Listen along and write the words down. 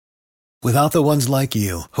Without the ones like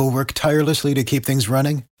you, who work tirelessly to keep things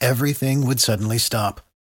running, everything would suddenly stop.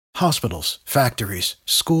 Hospitals, factories,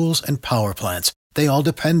 schools, and power plants, they all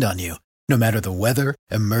depend on you. No matter the weather,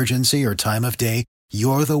 emergency, or time of day,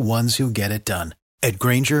 you're the ones who get it done. At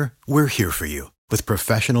Grainger, we're here for you with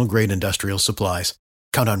professional-grade industrial supplies.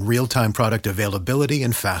 Count on real-time product availability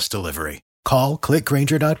and fast delivery. Call,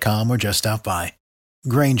 clickgrainger.com, or just stop by.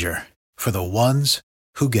 Grainger, for the ones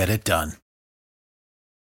who get it done.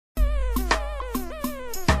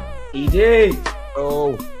 ED.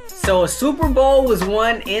 Oh. So a Super Bowl was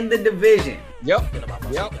won in the division.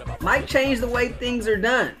 Yep. Might change the way things are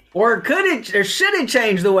done. Or could it, or should it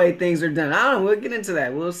change the way things are done? I don't know. We'll get into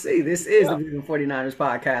that. We'll see. This is the Vision 49ers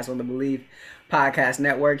podcast on the Believe Podcast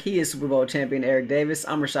Network. He is Super Bowl champion Eric Davis.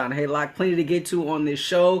 I'm Rashawn Haylock. Plenty to get to on this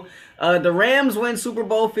show. The Rams win Super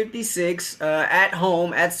Bowl 56 at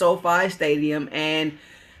home at SoFi Stadium. And,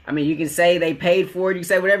 I mean, you can say they paid for it. You can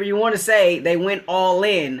say whatever you want to say. They went all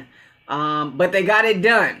in. But they got it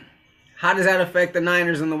done. How does that affect the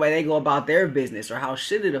Niners and the way they go about their business? Or how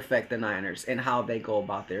should it affect the Niners and how they go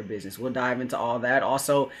about their business? We'll dive into all that.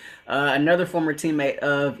 Also, another former teammate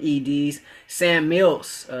of ED's, Sam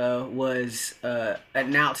Mills, was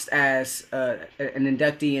announced as an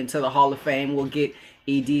inductee into the Hall of Fame. We'll get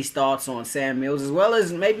ED's thoughts on Sam Mills as well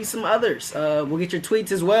as maybe some others. We'll get your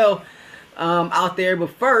tweets as well out there.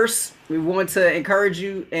 But first, we want to encourage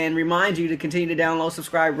you and remind you to continue to download,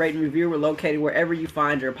 subscribe, rate, and review. We're located wherever you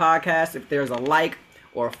find your podcast. If there's a like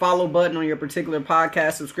or a follow button on your particular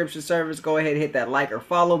podcast subscription service, go ahead and hit that like or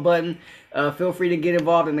follow button. Feel free to get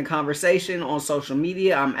involved in the conversation on social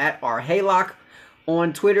media. I'm at @RHaylock.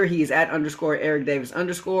 On Twitter, he is at _Eric Davis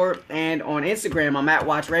 _. And on Instagram, I'm at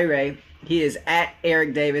Watch Ray Ray. He is at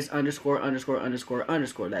Eric Davis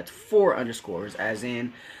 ______. That's 4 underscores, as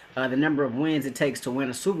in the number of wins it takes to win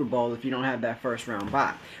a Super Bowl if you don't have that first round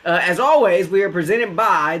bye. As always, we are presented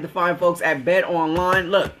by the fine folks at Bet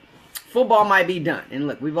Online. Look, football might be done. And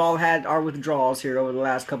look, we've all had our withdrawals here over the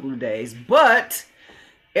last couple of days. But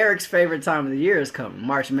Eric's favorite time of the year is coming,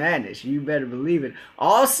 March Madness. You better believe it.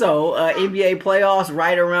 Also, NBA playoffs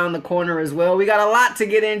right around the corner as well. We got a lot to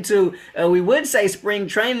get into. We would say spring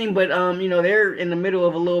training, but they're in the middle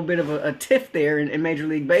of a little bit of a tiff there in Major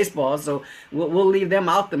League Baseball, so we'll leave them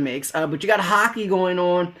out the mix. But you got hockey going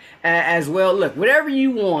on as well. Look, whatever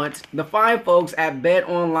you want, the fine folks at Bet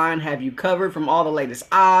Online have you covered, from all the latest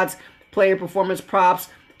odds, player performance props,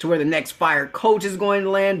 to where the next fire coach is going to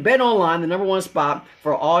land. Bet Online, the #1 spot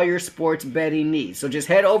for all your sports betting needs. So just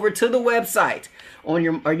head over to the website or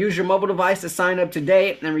use your mobile device to sign up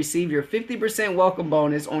today and receive your 50% welcome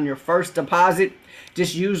bonus on your first deposit.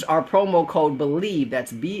 Just use our promo code BELIEVE,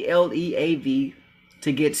 that's BLEAV,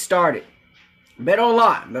 to get started. Bet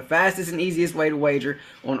Online, the fastest and easiest way to wager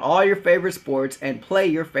on all your favorite sports and play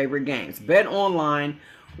your favorite games. Bet Online,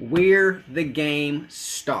 where the game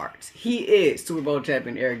starts. He is Super Bowl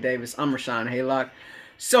champion Eric Davis. I'm Rashawn Haylock.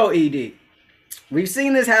 So, ED, we've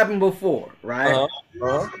seen this happen before, right?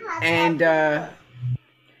 And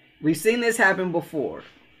we've seen this happen before.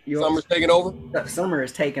 Summer's taking over? Summer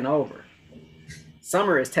is taking over.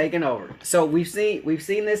 Summer is taking over. So we've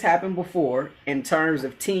seen this happen before in terms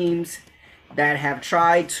of teams that have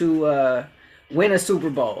tried to win a Super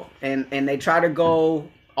Bowl, and they try to go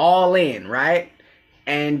all in, right?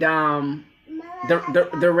 And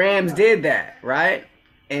the Rams did that, right?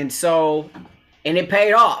 And it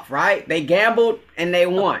paid off, right? They gambled and they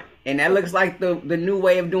won. And that looks like the new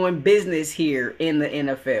way of doing business here in the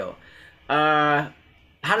NFL. How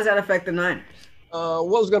does that affect the Niners?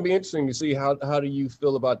 Well, it's going to be interesting to see how do you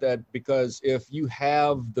feel about that, because if you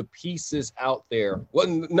have the pieces out there, well,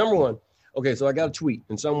 number one, okay, so I got a tweet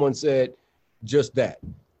and someone said just that.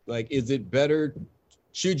 Like, is it better?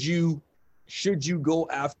 Should you go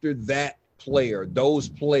after that player, those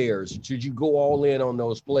players? Should you go all in on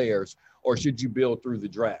those players, or should you build through the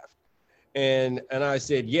draft? And I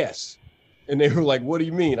said, yes. And they were like, what do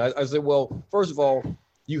you mean? I said, well, first of all,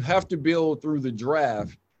 you have to build through the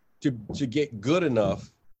draft to get good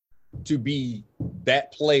enough to be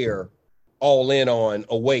that player all in on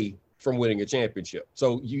away from winning a championship.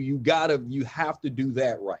 So you have to do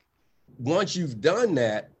that right. Once you've done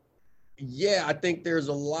that, yeah, I think there's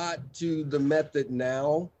a lot to the method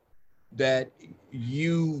now that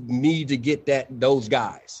you need to get those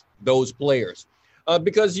guys, those players,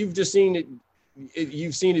 because you've just seen it.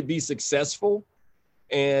 You've seen it be successful,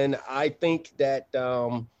 and I think that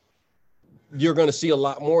you're going to see a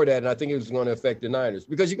lot more of that. And I think it's going to affect the Niners,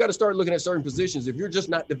 because you got to start looking at certain positions. If you're just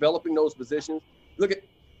not developing those positions,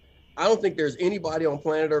 I don't think there's anybody on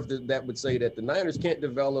planet Earth that would say that the Niners can't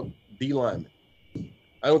develop D linemen.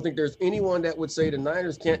 I don't think there's anyone that would say the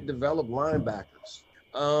Niners can't develop linebackers.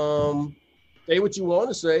 Say what you want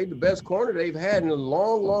to say. The best corner they've had in a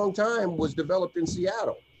long, long time was developed in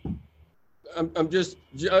Seattle.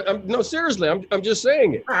 No, seriously, I'm just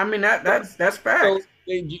saying it. I mean, that's fact.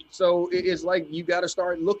 So it's like you got to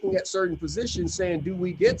start looking at certain positions saying, do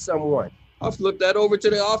we get someone? I'll flip that over to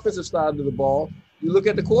the offensive side of the ball. You look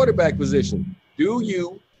at the quarterback position. Do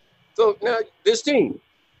you? So now this team,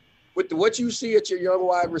 with what you see at your young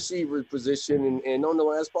wide receiver position, and on the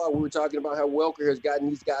last part, we were talking about how Welker has gotten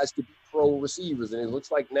these guys to be pro receivers, and it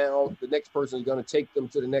looks like now the next person is going to take them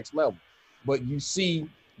to the next level. But you see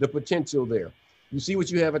the potential there. You see what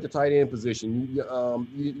you have at the tight end position.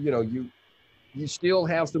 You still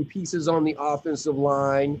have some pieces on the offensive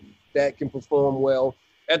line that can perform well.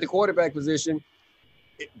 At the quarterback position,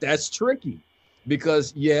 that's tricky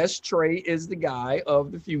because, yes, Trey is the guy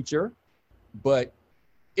of the future, but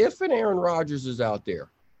if an Aaron Rodgers is out there,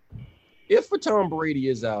 if a Tom Brady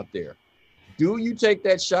is out there, do you take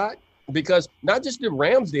that shot? Because not just the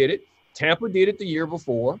Rams did it, Tampa did it the year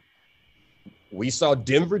before. We saw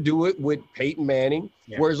Denver do it with Peyton Manning,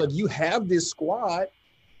 whereas like you have this squad,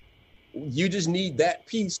 you just need that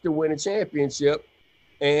piece to win a championship.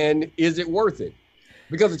 And is it worth it?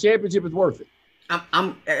 Because the championship is worth it.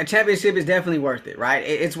 A championship is definitely worth it, right?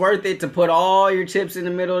 It's worth it to put all your chips in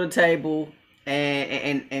the middle of the table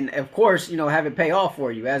and of course, have it pay off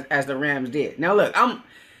for you as the Rams did. Now, look,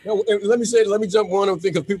 let me jump one of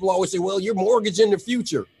them because people always say, well, you're mortgaging the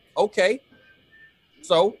future. Okay.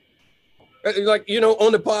 So, like,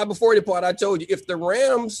 on the pod, before the pod, I told you, if the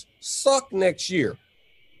Rams suck next year,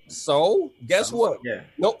 so guess what? Yeah.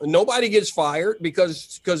 No, nobody gets fired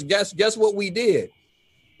because guess what we did?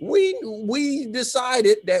 We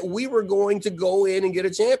decided that we were going to go in and get a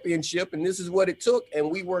championship, and this is what it took, and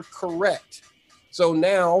we were correct. So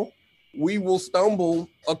now we will stumble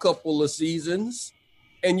a couple of seasons,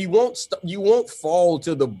 and you won't fall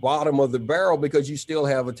to the bottom of the barrel because you still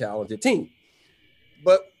have a talented team.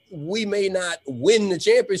 But we may not win the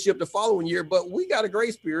championship the following year, but we got a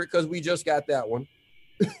great spirit because we just got that one.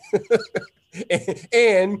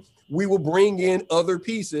 and we will bring in other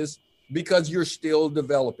pieces because you're still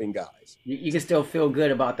developing guys. You can still feel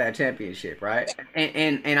good about that championship, right?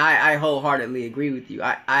 And I wholeheartedly agree with you.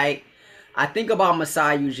 I think about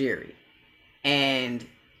Masai Ujiri, and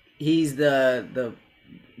he's the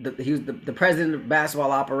president of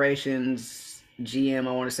basketball operations, GM,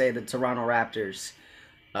 I want to say, the Toronto Raptors,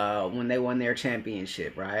 when they won their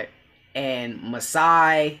championship, right? And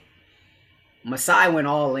Masai went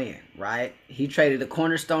all in, right? He traded the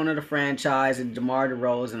cornerstone of the franchise and DeMar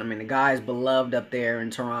DeRozan. I mean, the guy is beloved up there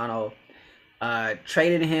in Toronto.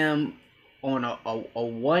 Traded him on a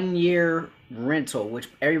 1-year rental, which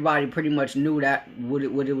everybody pretty much knew that what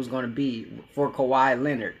it was going to be for Kawhi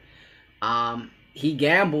Leonard. He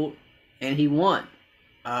gambled and he won.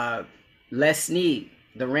 Les Snead,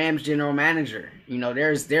 the Rams general manager,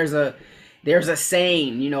 there's a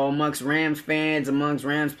saying, amongst Rams fans, amongst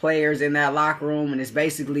Rams players in that locker room, and it's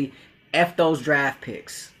basically F those draft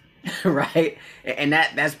picks, right? And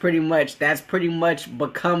that's pretty much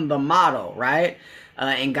become the motto, right?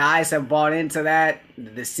 And guys have bought into that.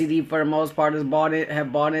 The city, for the most part, have bought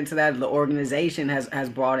into that. The organization has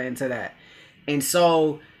bought into that. And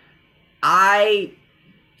so I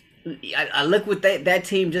look what that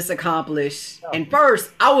team just accomplished. And first,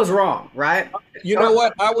 I was wrong, right? You know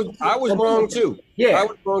what? I was wrong too. Yeah, I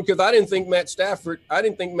was wrong because I didn't think Matt Stafford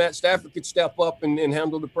could step up and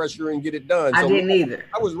handle the pressure and get it done. So I didn't either.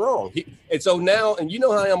 I was wrong. And so now, and you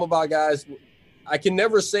know how I am about guys. I can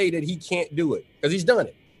never say that he can't do it because he's done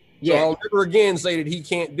it. Yeah. So I'll never again say that he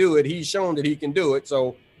can't do it. He's shown that he can do it.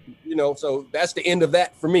 So, so that's the end of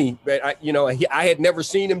that for me. But I had never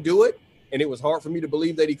seen him do it. And it was hard for me to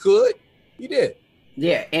believe that he could. He did.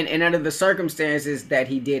 Yeah, and under the circumstances that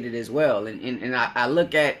he did it as well. And I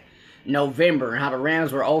look at November and how the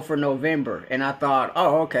Rams were 0 for November. And I thought,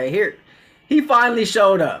 oh, okay, here. He finally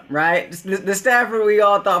showed up, right? The Stafford we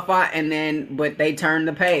all thought fine. But they turned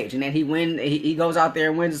the page. And then he goes out there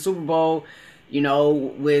and wins the Super Bowl,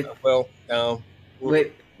 with...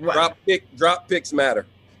 with drop picks matter.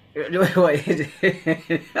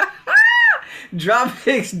 Drop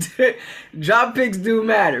picks do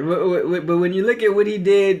matter, but when you look at what he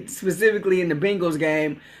did specifically in the Bengals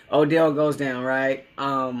game, Odell goes down, right?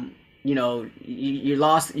 You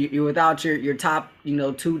lost. You're without your top,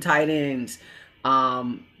 2 tight ends.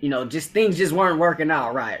 Just things just weren't working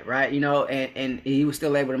out right? And he was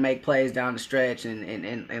still able to make plays down the stretch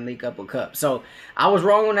and leak up a cup. So I was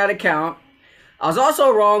wrong on that account. I was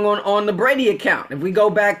also wrong on the Brady account. If we go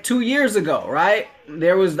back 2 years ago, right?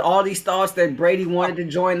 There was all these thoughts that Brady wanted to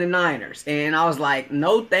join the Niners. And I was like,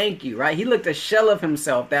 no, thank you, right? He looked a shell of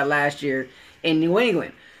himself that last year in New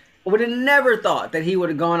England. I would have never thought that he would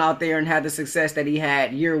have gone out there and had the success that he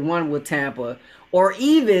had year 1 with Tampa, or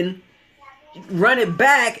even run it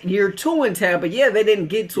back year 2 in Tampa. Yeah, they didn't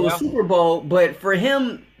get to a Super Bowl, but for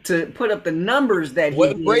him to put up the numbers that he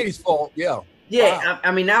did, Brady's fault, yeah. Yeah, wow.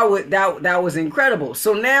 I mean that was incredible.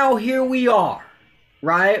 So now here we are,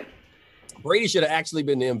 right? Brady should have actually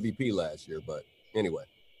been the MVP last year, but anyway.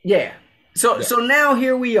 Yeah. So now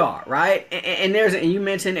here we are, right? And you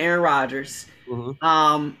mentioned Aaron Rodgers.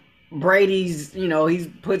 Mm-hmm. Brady's, he's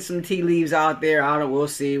put some tea leaves out there. I don't. We'll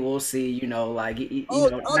see. Like you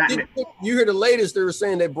hear the latest? They were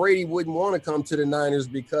saying that Brady wouldn't want to come to the Niners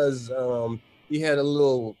because he had a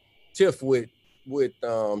little tiff with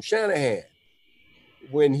Shanahan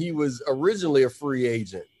when he was originally a free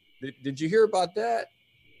agent. Did you hear about that?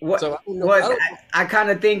 What? So I kind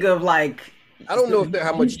of think of like. I don't know if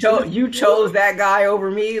how much you chose that guy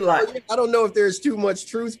over me. Like I don't know if there's too much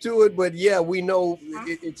truth to it, but yeah, we know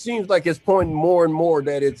it seems like it's pointing more and more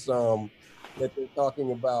that it's that they're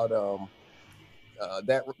talking about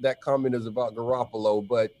that comment is about Garoppolo.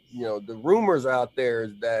 But the rumors out there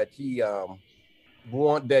is that he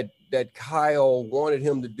that Kyle wanted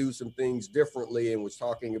him to do some things differently and was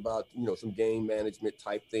talking about some game management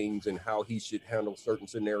type things and how he should handle certain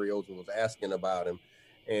scenarios and was asking about him.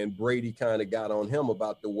 And Brady kind of got on him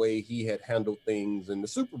about the way he had handled things in the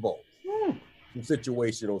Super Bowl, some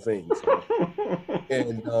situational things.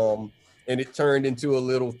 And it turned into a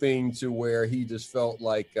little thing to where he just felt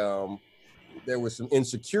like there was some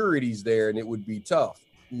insecurities there and it would be tough,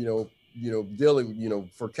 dealing,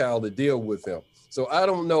 for Kyle to deal with him. So I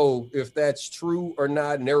don't know if that's true or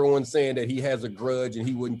not. And everyone's saying that he has a grudge and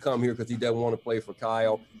he wouldn't come here because he doesn't want to play for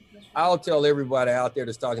Kyle. I'll tell everybody out there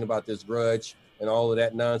that's talking about this grudge and all of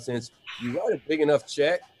that nonsense, you write a big enough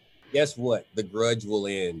check, guess what? The grudge will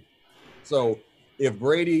end. So if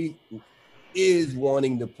Brady is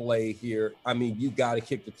wanting to play here, I mean, you got to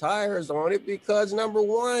kick the tires on it because, number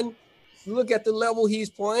one, look at the level he's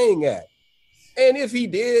playing at. And if he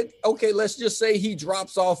did, okay, let's just say he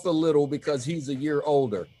drops off a little because he's a year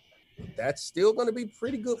older. That's still going to be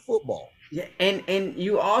pretty good football. Yeah, and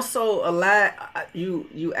you also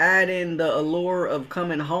you add in the allure of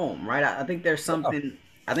coming home, right? I think there's something.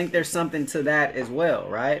 I think there's something to that as well,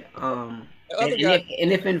 right? And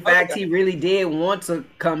if in fact he really did want to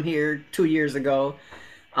come here 2 years ago,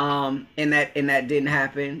 and that didn't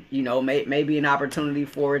happen, maybe an opportunity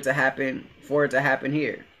for it to happen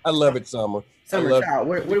here. I love it, Summer. Child,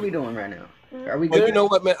 what are we doing right now? Are we good? Well, you know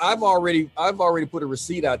what, man? I've already put a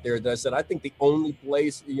receipt out there that I said I think the only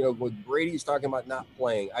place, when Brady's talking about not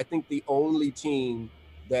playing, I think the only team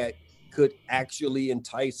that could actually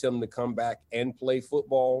entice him to come back and play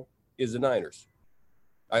football is the Niners.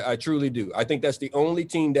 I truly do. I think that's the only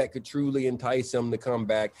team that could truly entice him to come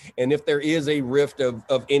back. And if there is a rift of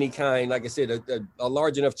any kind, like I said, a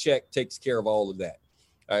large enough check takes care of all of that.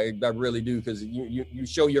 I really do, because you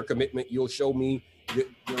show your commitment, you'll show me your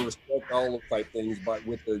respect, all of type things, but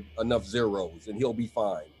with enough zeros, and he'll be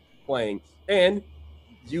fine playing. And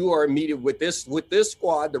you are immediate with this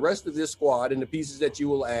squad, the rest of this squad, and the pieces that you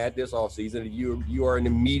will add this offseason. You are an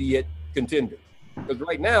immediate contender, because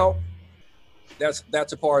right now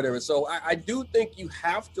that's a part of it. So I do think you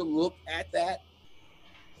have to look at that.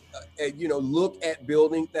 Look at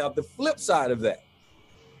building. Now the flip side of that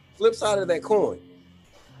coin,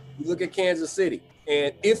 you look at Kansas City.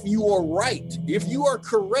 And if you are right, if you are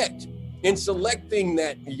correct in selecting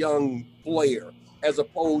that young player as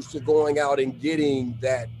opposed to going out and getting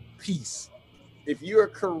that piece, if you are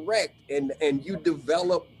correct and you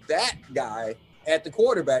develop that guy at the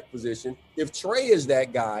quarterback position, if Trey is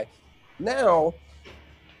that guy, now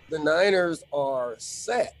the Niners are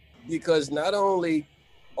set, because not only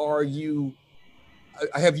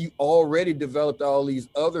have you already developed all these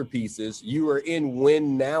other pieces, you are in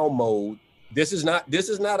win now mode. This is not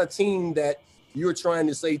a team that you're trying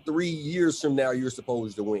to say 3 years from now you're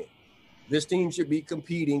supposed to win. This team should be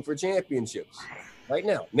competing for championships right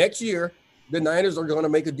now. Next year, the Niners are going to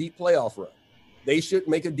make a deep playoff run. They should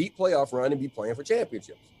make a deep playoff run and be playing for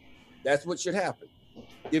championships. That's what should happen.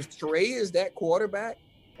 If Trey is that quarterback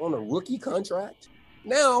on a rookie contract,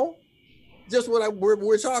 now, just what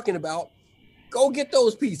we're talking about, go get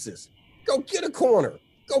those pieces. Go get a corner.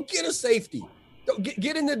 Go get a safety. Go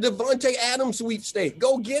get in the Devontae Adams sweepstake.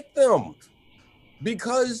 Go get them,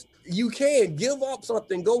 because you can give up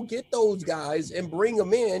something. Go get those guys and bring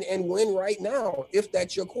them in and win right now if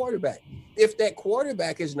that's your quarterback. If that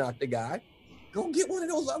quarterback is not the guy, Go get one of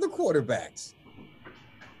those other quarterbacks.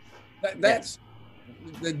 That's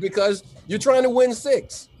because you're trying to win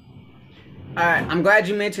 6. All right, I'm glad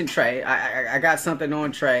you mentioned Trey. I got something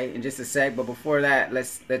on Trey in just a sec, but before that,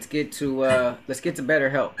 let's get to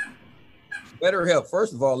BetterHelp. BetterHelp.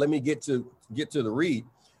 First of all, let me get to the read.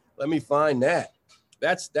 Let me find that.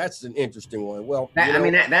 That's an interesting one. Well,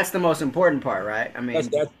 that's the most important part, right?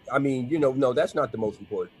 no, that's not the most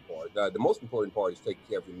important part. The most important part is taking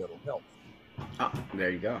care of your mental health. Oh, there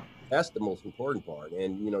you go. That's the most important part.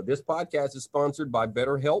 And, this podcast is sponsored by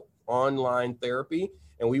BetterHelp Online Therapy.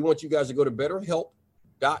 And we want you guys to go to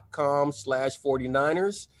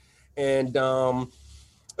betterhelp.com/49ers. And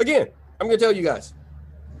again, I'm going to tell you guys,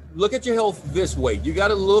 look at your health this way. You got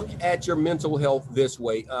to look at your mental health this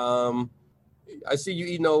way. I see you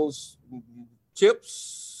eating those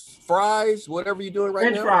chips, fries, whatever you're doing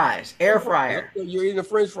right now. French fries, air fryer. You're eating the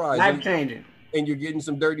French fries. Life changing. And you're getting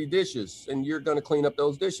some dirty dishes, and you're going to clean up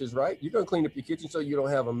those dishes, right? You're going to clean up your kitchen so you don't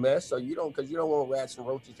have a mess, because you don't want rats and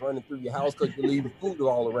roaches running through your house because you leave food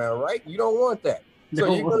all around, right? You don't want that.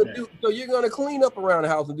 So you're going to clean up around the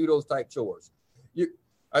house and do those type chores.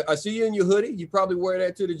 I see you in your hoodie. You probably wear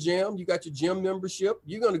that to the gym. You got your gym membership.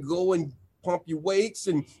 You're going to go and pump your weights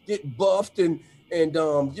and get buffed, and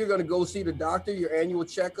you're going to go see the doctor, your annual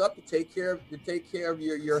checkup to take care of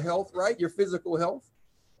your health, right? Your physical health.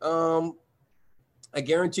 I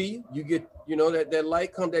guarantee you get, that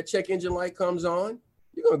light that check engine light comes on.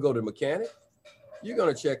 You're going to go to the mechanic. You're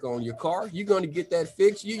going to check on your car. You're going to get that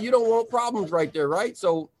fixed. You don't want problems right there, right?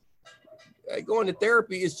 So going to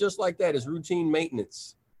therapy is just like that. It's routine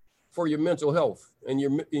maintenance for your mental health and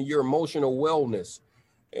your emotional wellness.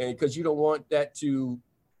 And because you don't want that to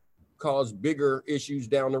cause bigger issues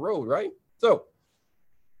down the road, right? So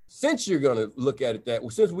since you're going to look at it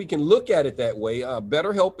since we can look at it that way,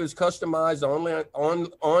 BetterHelp is customized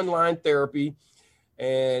online therapy,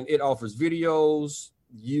 and it offers videos.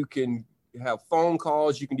 You can have phone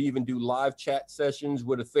calls. You can even do live chat sessions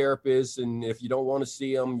with a therapist. And if you don't want to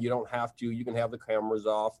see them, you don't have to. You can have the cameras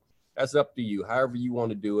off. That's up to you, however you want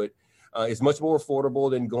to do it. It's much more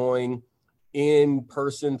affordable than going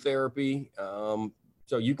in-person therapy.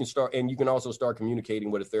 So you can start, and you can also start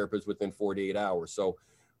communicating with a therapist within 48 hours. So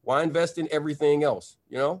why invest in everything else?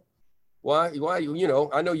 Why,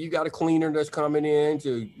 I know you got a cleaner that's coming in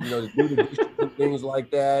to, do the things like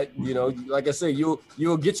that. Like I say,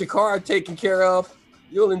 you'll get your car taken care of.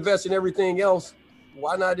 You'll invest in everything else.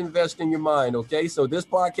 Why not invest in your mind? Okay. So this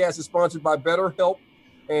podcast is sponsored by BetterHelp,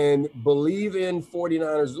 and Believe in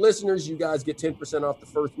 49ers listeners, you guys get 10% off the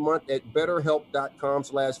first month at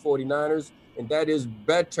betterhelp.com/49ers. And that is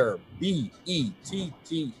better,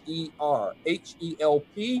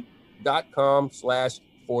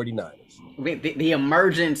 BetterHelp.com/49ers. The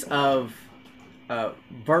emergence of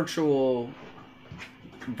virtual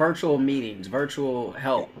meetings, virtual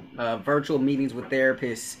help, virtual meetings with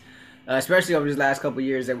therapists, especially over these last couple of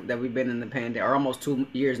years that we've been in the pandemic, or almost 2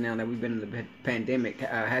 years now that we've been in the pandemic,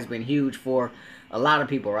 has been huge for a lot of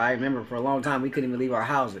people, right? Remember, for a long time we couldn't even leave our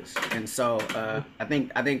houses, and so I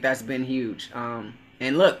think that's been huge.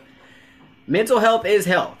 And look, mental health is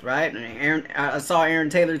health, right? I saw Aaron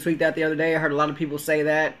Taylor tweet that the other day. I heard a lot of people say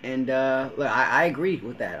that, and look, I agree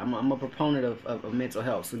with that. I'm a proponent of mental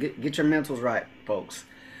health. So get your mentals right, folks.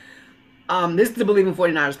 This is the Believe in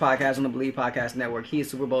 49ers podcast on the Believe Podcast Network. He is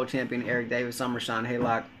Super Bowl champion Eric Davis. I'm Rashawn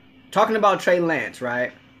Haylock. Talking about Trey Lance,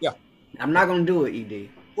 right? Yeah. I'm not gonna do it, ED.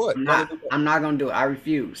 What? I'm not gonna do it. I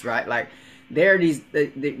refuse, right? Like, there are these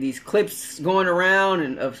clips going around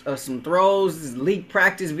and of some throws, this leaked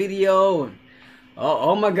practice video, and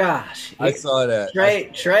oh my gosh, I saw that.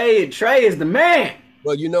 Trey is the man.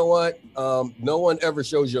 Well, you know what? No one ever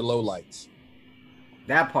shows your lowlights.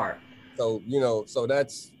 That part. So so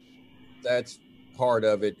that's part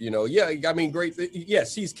of it. Yeah, I mean, great.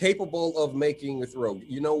 Yes, he's capable of making a throw.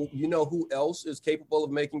 You know who else is capable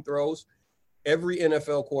of making throws? Every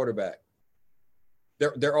NFL quarterback.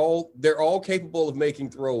 They're all capable of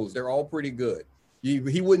making throws. They're all pretty good.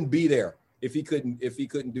 He wouldn't be there if he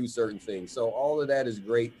couldn't do certain things. So all of that is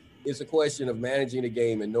great. It's a question of managing the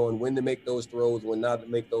game and knowing when to make those throws, when not to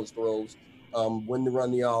make those throws, when to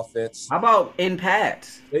run the offense. How about in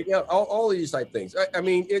pads? Yeah, all of these type things. I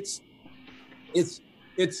mean, it's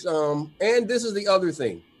and this is the other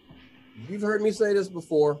thing. You've heard me say this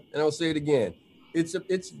before, and I'll say it again.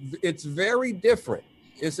 It's very different.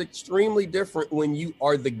 It's extremely different when you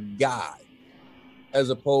are the guy as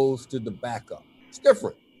opposed to the backup. It's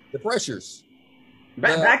different. The pressures.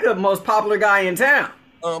 Backup, most popular guy in town.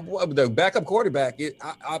 The backup quarterback,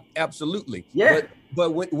 absolutely. Yeah.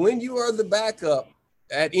 But when you are the backup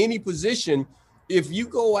at any position, if you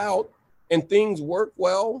go out and things work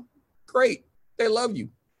well, great. They love you.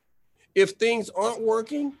 If things aren't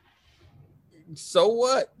working, so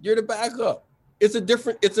what? You're the backup. It's a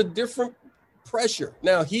different pressure.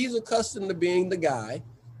 Now, he's accustomed to being the guy.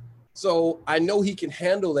 So I know he can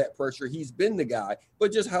handle that pressure. He's been the guy,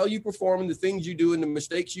 but just how you perform and the things you do and the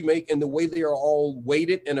mistakes you make and the way they are all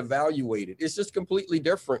weighted and evaluated. It's just completely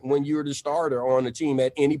different when you're the starter on a team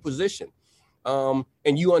at any position. And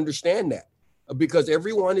you understand that because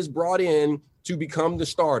everyone is brought in to become the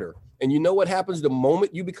starter. And you know what happens the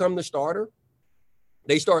moment you become the starter?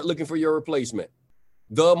 They start looking for your replacement.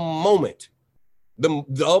 The moment,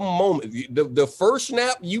 the first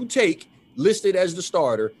snap you take listed as the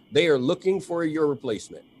starter, they are looking for your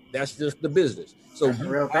replacement. That's just the business. So that's the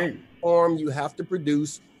real thing. You have to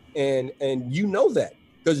produce, and you know that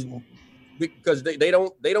because they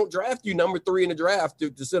don't draft you number 3 in the draft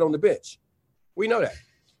to sit on the bench. We know that.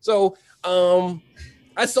 So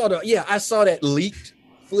I saw that leaked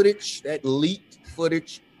footage.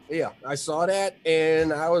 Yeah, I saw that,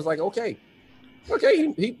 and I was like, okay,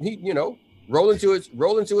 he rolling to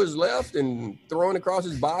his left and throwing across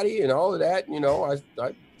his body and all of that.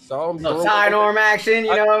 I saw him. Side arm action,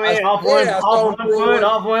 you know what I mean? Off one foot,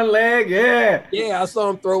 off one leg, yeah. Yeah, I saw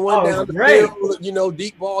him throw one down the field,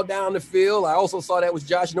 deep ball down the field. I also saw that was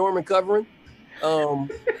Josh Norman covering. So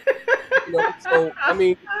I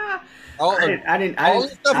mean, all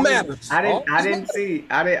this stuff matters. I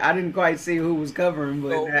didn't quite see who was covering,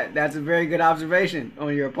 but that's a very good observation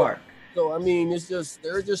on your part. So I mean,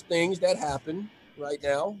 there are just things that happen right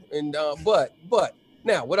now, and but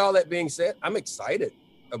now with all that being said, I'm excited.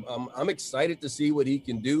 I'm excited to see what he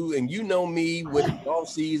can do, and you know me with the off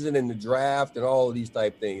season and the draft and all of these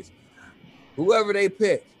type things. Whoever they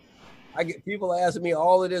pick, I get people asking me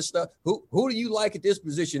all of this stuff. Who do you like at this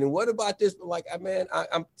position, and what about this? Like, man,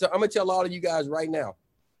 I'm gonna tell all of you guys right now,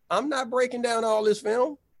 I'm not breaking down all this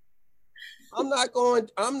film. I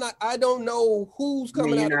don't know who's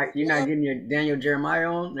coming out. You're not getting your Daniel Jeremiah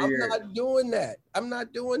on? I'm not doing that.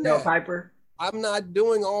 Mel Kiper? I'm not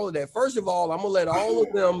doing all of that. First of all, I'm going to let all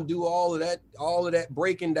of them do all of that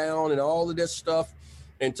breaking down and all of this stuff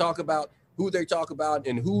and talk about who they talk about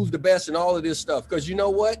and who's the best and all of this stuff. Because you know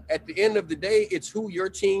what? At the end of the day, it's who your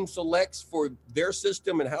team selects for their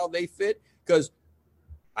system and how they fit. Because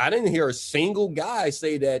I didn't hear a single guy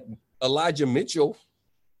say that Elijah Mitchell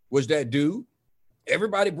was that dude.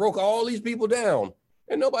 Everybody broke all these people down,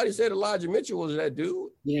 and nobody said Elijah Mitchell was that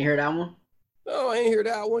dude. You didn't hear that one? No, I ain't hear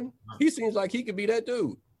that one. He seems like he could be that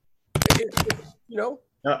dude.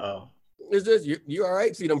 Uh-oh. Is this you all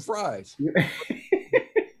right? See them fries.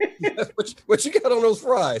 what you got on those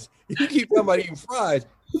fries? You keep talking about eating fries.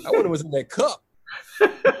 I wonder what's in that cup.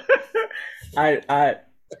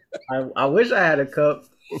 I wish I had a cup.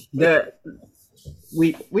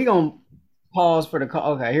 We gonna pause for the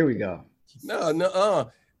call. Okay, here we go.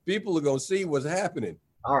 No. People are gonna see what's happening.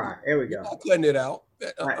 All right, here we go. I'm cutting it out.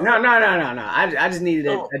 Right. No. I just needed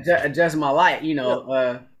to adjust my light.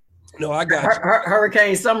 No, I got you.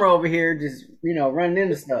 Hurricane Summer over here, just running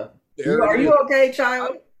into stuff. Are you okay,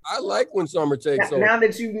 child? I like when Summer takes over. Now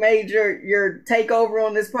that you've made your takeover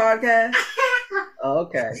on this podcast.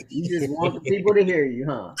 Okay, you just want the people to hear you,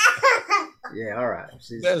 huh? Yeah, all right.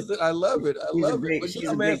 I love it. She's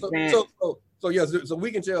a big fan. So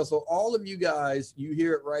we can tell. So all of you guys, you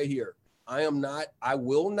hear it right here. I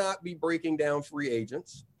will not be breaking down free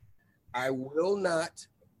agents. I will not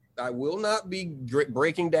be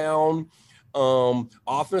breaking down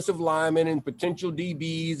offensive linemen and potential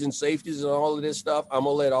DBs and safeties and all of this stuff. I'm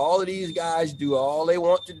gonna let all of these guys do all they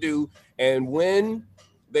want to do. And when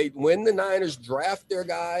the Niners draft their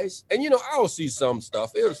guys, and I'll see some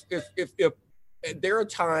stuff. If there are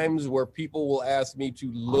times where people will ask me to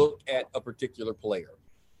look at a particular player,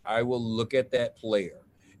 I will look at that player,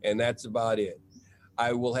 and that's about it.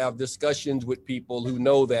 I will have discussions with people who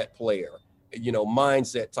know that player,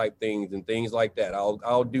 mindset type things and things like that.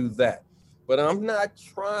 I'll do that. But I'm not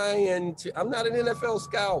an NFL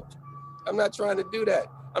scout. I'm not trying to do that.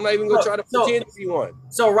 I'm not even going to try to pretend to be one.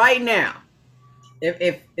 So right now,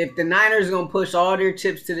 if the Niners are going to push all their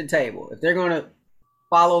chips to the table, if they're going to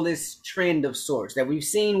follow this trend of sorts that we've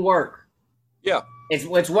seen work. Yeah.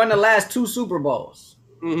 It's won the last 2 Super Bowls,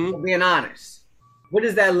 being honest. What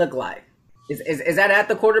does that look like? Is that at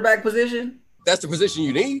the quarterback position? That's the position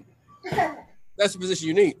you need. That's the position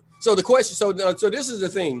you need. So the question, so this is the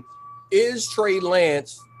thing. Is Trey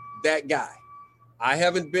Lance that guy? I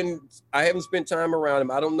haven't spent time around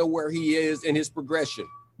him. I don't know where he is in his progression.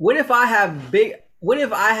 What if I have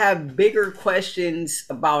bigger questions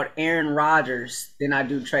about Aaron Rodgers than I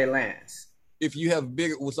do Trey Lance? If you have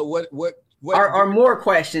bigger, so what are more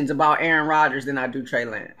questions about Aaron Rodgers than I do Trey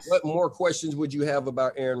Lance. What more questions would you have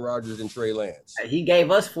about Aaron Rodgers and Trey Lance? He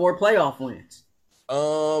gave us 4 playoff wins.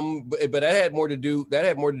 But that had more to do. That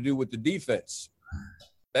had more to do with the defense.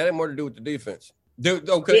 That had more to do with the defense. Dude,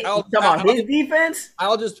 okay, his defense.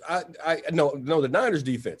 The Niners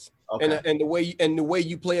defense. Okay. And the way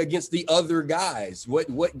you play against the other guys,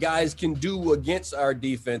 what guys can do against our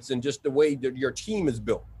defense, and just the way that your team is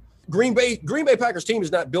built. Green Bay Packers team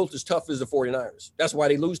is not built as tough as the 49ers. That's why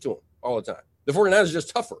they lose to them all the time. The 49ers are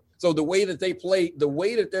just tougher. So the way that they play, the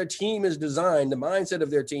way that their team is designed, the mindset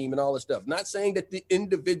of their team and all this stuff, not saying that the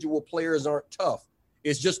individual players aren't tough.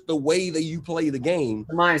 It's just the way that you play the game.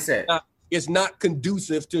 The mindset. It's not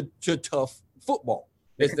conducive to tough football.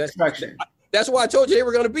 That's why I told you they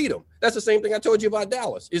were going to beat them. That's the same thing I told you about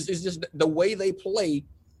Dallas. It's just the way they play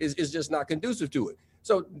is just not conducive to it.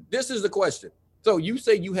 So this is the question. So you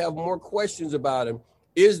say you have more questions about him.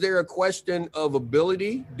 Is there a question of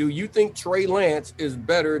ability? Do you think Trey Lance is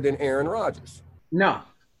better than Aaron Rodgers? No.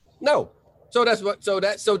 So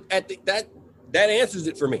that answers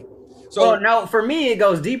it for me. So no, for me it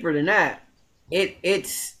goes deeper than that. And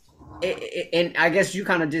I guess you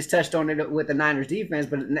kind of just touched on it with the Niners defense,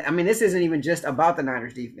 but I mean, this isn't even just about the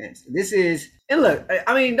Niners defense. This is, and look,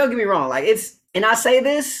 I mean, don't get me wrong. Like I say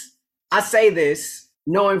this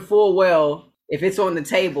knowing full well, if it's on the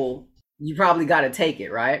table, you probably got to take it,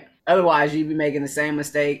 right? Otherwise, you'd be making the same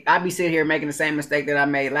mistake. I'd be sitting here making the same mistake that I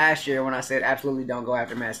made last year when I said absolutely don't go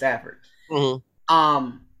after Matt Stafford.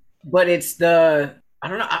 Mm-hmm. But it's I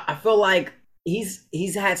don't know. I feel like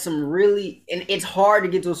he's had some really, and it's hard to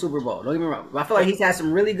get to a Super Bowl. Don't get me wrong. I feel like he's had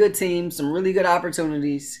some really good teams, some really good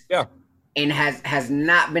opportunities. Yeah. And has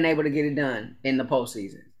not been able to get it done in the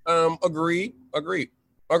postseason. Agreed.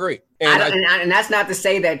 And that's not to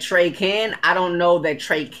say that Trey can. I don't know that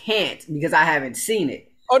Trey can't because I haven't seen it.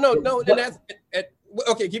 Oh no.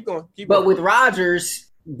 Okay, keep going. But with Rodgers,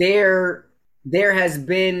 there has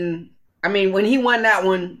been. I mean, when he won that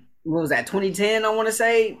one, what was that? 2010, I want to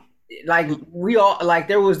say. Like we all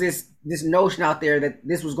there was this notion out there that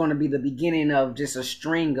this was going to be the beginning of just a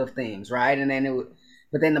string of things, right? And then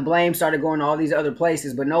but then the blame started going to all these other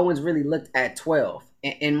places, but no one's really looked at 12.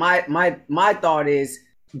 And my thought is,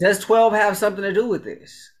 does 12 have something to do with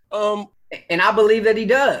this? And I believe that he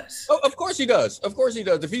does. Oh, of course he does.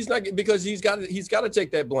 If he's not, because he's got to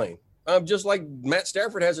take that blame. Just like Matt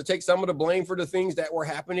Stafford has to take some of the blame for the things that were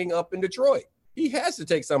happening up in Detroit. He has to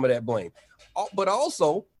take some of that blame. But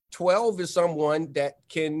also, 12 is someone that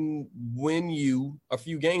can win you a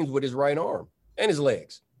few games with his right arm and his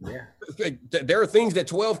legs. Yeah. There are things that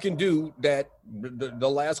 12 can do that the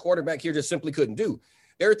last quarterback here just simply couldn't do.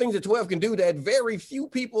 There are things that 12 can do that very few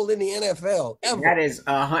people in the NFL ever. That is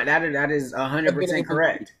 100%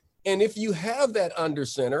 correct. And if you have that under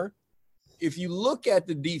center, if you look at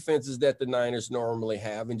the defenses that the Niners normally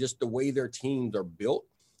have and just the way their teams are built,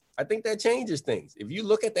 I think that changes things. If you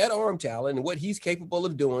look at that arm talent and what he's capable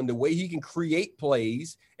of doing, the way he can create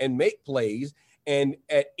plays and make plays, and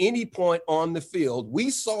at any point on the field, we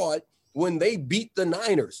saw it when they beat the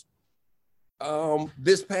Niners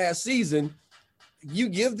this past season. You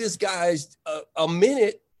give this guy a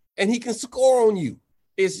minute and he can score on you.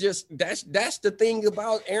 It's just that's the thing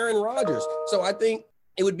about Aaron Rodgers. So I think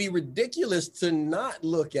it would be ridiculous to not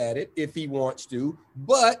look at it if he wants to.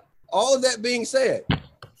 But all of that being said,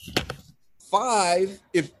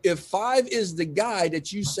 if 5 is the guy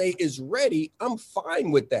that you say is ready, I'm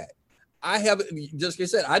fine with that. Just like I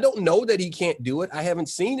said, I don't know that he can't do it. I haven't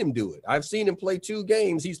seen him do it. I've seen him play 2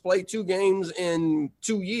 games. He's played 2 games in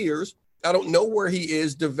 2 years. I don't know where he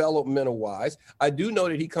is developmental wise. I do know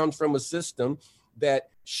that he comes from a system that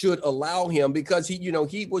should allow him, because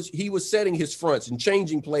he was setting his fronts and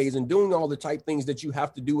changing plays and doing all the type things that you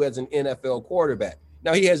have to do as an NFL quarterback.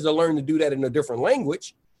 Now he has to learn to do that in a different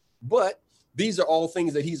language, but these are all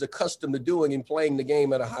things that he's accustomed to doing and playing the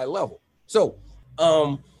game at a high level. So,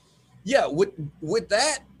 with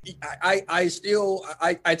that,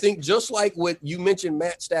 I think just like what you mentioned,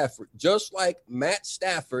 Matt Stafford, just like Matt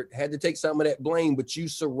Stafford had to take some of that blame, but you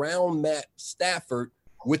surround Matt Stafford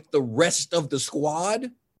with the rest of the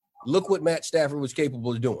squad. Look what Matt Stafford was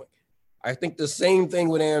capable of doing. I think the same thing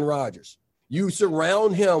with Aaron Rodgers. You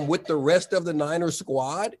surround him with the rest of the Niners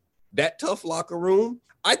squad, that tough locker room.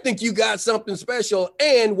 I think you got something special.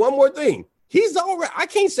 And one more thing. I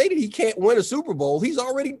can't say that he can't win a Super Bowl. He's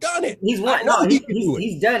already done it. He's won. No,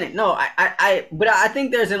 he's done it. No, but I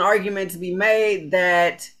think there's an argument to be made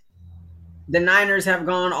that the Niners have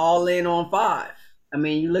gone all in on 5. I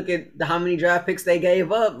mean, you look at how many draft picks they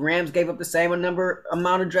gave up. Rams gave up the same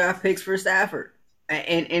amount of draft picks for Stafford.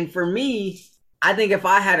 And for me, I think if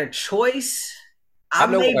I had a choice, I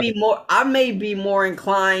know may what be more. I may be more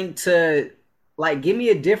inclined to like give me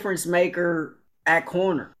a difference maker at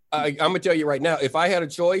corner. I'm gonna tell you right now, if I had a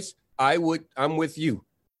choice, I'm with you.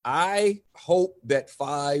 I hope that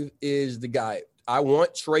 5 is the guy. I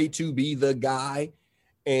want Trey to be the guy,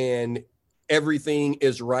 and everything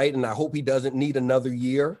is right. And I hope he doesn't need another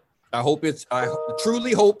year. I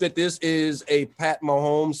truly hope that this is a Pat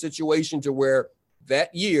Mahomes situation to where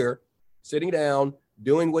that year, sitting down,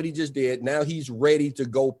 doing what he just did, now he's ready to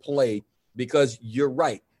go play, because you're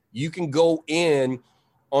right. You can go in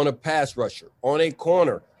on a pass rusher, on a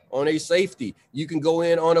corner, on a safety. You can go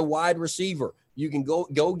in on a wide receiver. You can go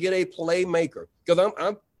get a playmaker.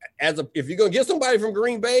 Because if you're gonna get somebody from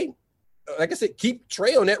Green Bay, like I said, keep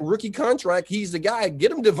Trey on that rookie contract. He's the guy.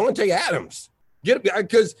 Get him Devontae Adams.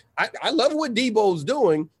 Because I love what Debo's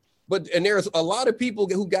doing, and there's a lot of people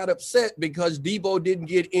who got upset because Debo didn't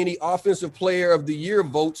get any offensive player of the year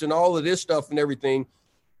votes and all of this stuff and everything.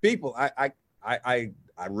 People, I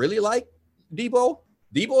really like Debo.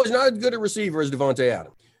 Debo is not as good a receiver as Devontae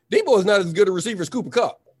Adams. Debo is not as good a receiver as Cooper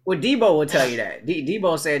Kupp. Well, Debo will tell you that.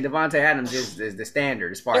 Debo said Devontae Adams is the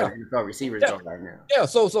standard as far as NFL receivers go right now. Yeah,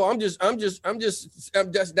 so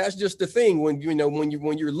that's just the thing when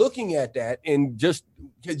you're looking at that, and just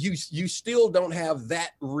you still don't have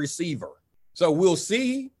that receiver. So we'll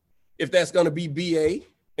see if that's going to be BA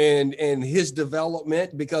and his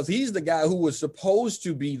development, because he's the guy who was supposed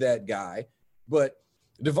to be that guy, but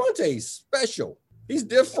Devontae's special. He's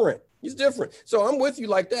different. So I'm with you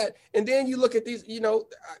like that. And then you look at these,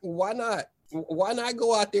 why not? Why not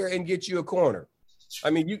go out there and get you a corner? I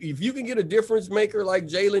mean, if you can get a difference maker like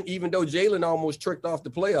Jalen, even though Jalen almost tricked off the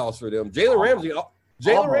playoffs for them. Jalen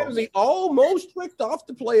Ramsey almost tricked off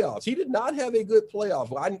the playoffs. He did not have a good playoff.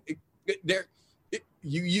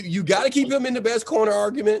 You got to keep him in the best corner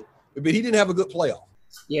argument, but he didn't have a good playoff.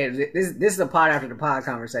 Yeah, this is a pod after the pod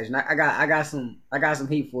conversation. I got some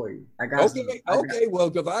heat for you. Well,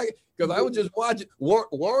 because I was just watching.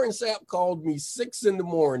 Warren Sapp called me 6 in the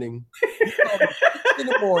morning.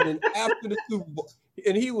 After the Super Bowl,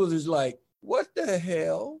 and he was just like, "What the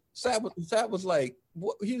hell?" Sapp was like,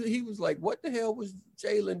 "What?" He was like, "What the hell was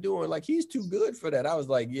Jalen doing? Like, he's too good for that." I was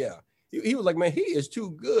like, "Yeah." He was like, "Man, he is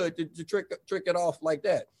too good to trick it off like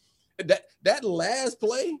that." That last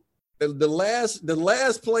play. The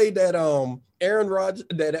last play that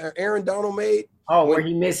Aaron Donald made. Oh, where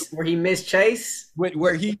he missed Chase?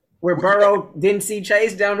 Where Burrow didn't see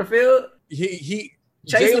Chase down the field?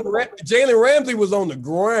 Jalen Ramsey was on the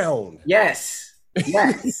ground. Yes.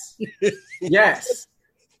 Yes.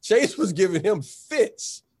 Chase was giving him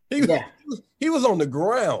fits. He was on the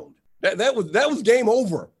ground. That was game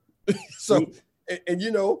over. So And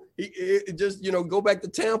go back to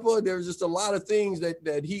Tampa. There's just a lot of things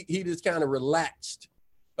that he just kind of relaxed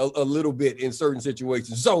a little bit in certain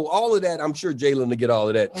situations. So all of that, I'm sure Jalen to get all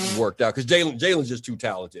of that worked out, because Jalen's just too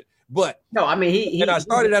talented. But no, I mean I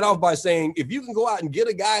started that off by saying, if you can go out and get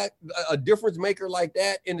a guy, a difference maker like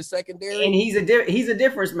that in the secondary, and he's a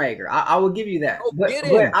difference maker. I will give you that. But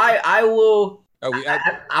I will.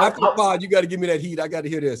 After the pod, you got to give me that heat. I got to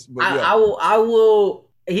hear this. But I will.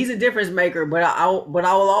 He's a difference maker, but I will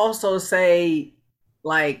also say,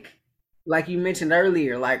 like you mentioned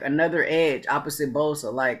earlier, like another edge opposite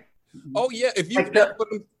Bosa. Like, oh yeah, if you, like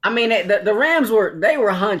the Rams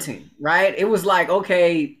were hunting, right? It was like,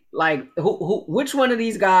 okay, like which one of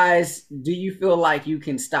these guys do you feel like you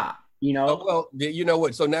can stop? Well, you know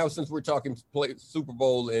what? So now, since we're talking Super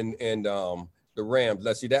Bowl and the Rams,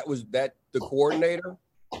 let's see. The coordinator,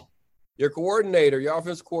 your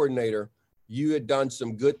offense coordinator. You had done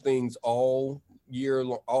some good things all year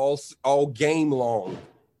long, all game long,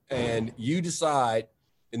 and you decide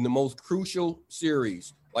in the most crucial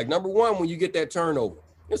series, like number one, when you get that turnover.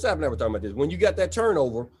 This happened every time about this. When you got that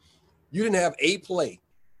turnover, you didn't have a play.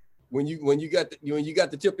 When you got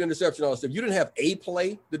the tipped interception, all that stuff, you didn't have a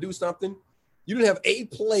play to do something. You didn't have a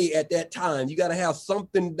play at that time. You got to have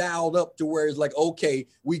something dialed up to where it's like, okay,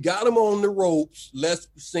 we got them on the ropes. Let's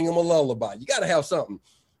sing them a lullaby. You got to have something.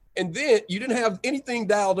 And then you didn't have anything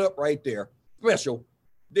dialed up right there, special.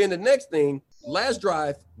 Then the next thing, last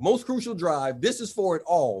drive, most crucial drive, this is for it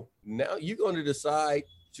all. Now you're going to decide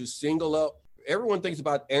to single up. Everyone thinks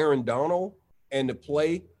about Aaron Donald and the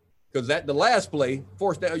play, because the last play,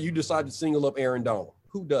 forced down, you decide to single up Aaron Donald.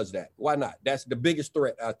 Who does that? Why not? That's the biggest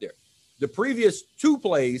threat out there. The previous 2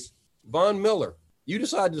 plays, Von Miller, you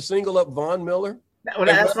decide to single up Von Miller.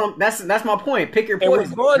 Well, that's my point. Pick your poison.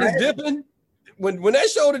 And when Von is dipping, when that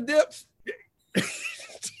shoulder dips,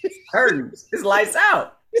 hurts. It's lights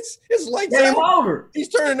out. It's lights Game out. over. He's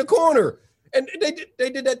turning the corner. And they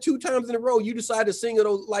did that 2 times in a row. You decide to sing it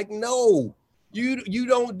like, no, you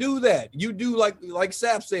don't do that. You do like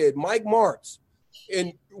Sap said, Mike Martz.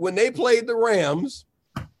 And when they played the Rams,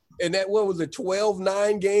 and that, what was a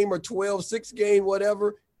 12-9 game or 12-6 game,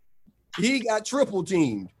 whatever, he got triple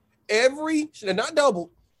teamed. Not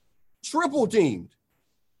double, triple teamed.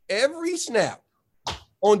 Every snap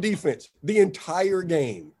on defense, the entire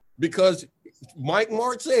game. Because Mike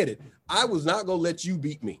Martz said it, I was not going to let you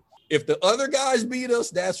beat me. If the other guys beat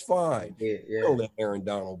us, that's fine. Yeah. Don't let Aaron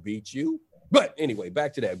Donald beat you. But anyway,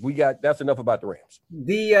 back to that. That's enough about the Rams.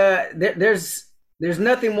 There's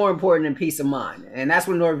nothing more important than peace of mind. And that's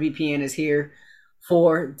what NordVPN is here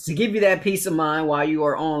for, to give you that peace of mind while you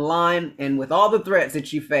are online. And with all the threats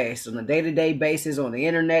that you face on a day-to-day basis on the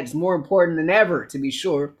internet, it's more important than ever to be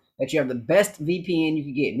sure that you have the best VPN you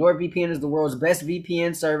can get. NordVPN is the world's best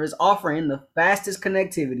VPN service, offering the fastest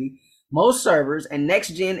connectivity, most servers, and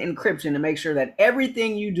next-gen encryption to make sure that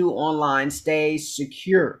everything you do online stays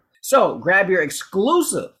secure. So grab your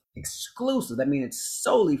exclusive, that means it's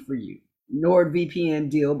solely for you,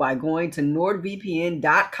 NordVPN deal by going to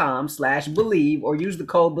nordvpn.com/believe or use the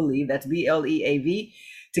code BELIEVE, that's BLEAV,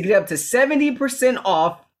 to get up to 70%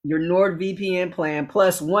 off your NordVPN plan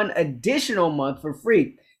plus 1 additional month for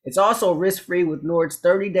free. It's also risk-free with Nord's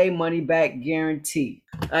 30-day money-back guarantee.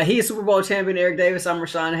 He is Super Bowl champion Eric Davis. I'm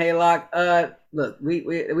Rashawn Haylock. Look, we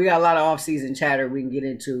got a lot of off-season chatter we can get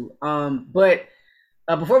into. But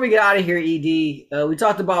before we get out of here, ED, we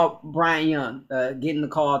talked about Bryant Young getting the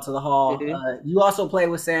call to the Hall. Mm-hmm. You also played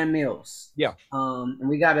with Sam Mills. Yeah. And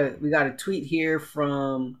we got a tweet here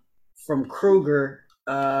from Kruger.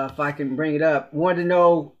 If I can bring it up, wanted to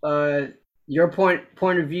know your point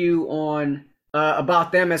of view on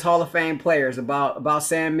about them as Hall of Fame players, about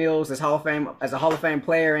Sam Mills as a Hall of Fame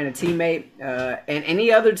player and a teammate, and any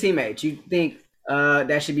other teammates you think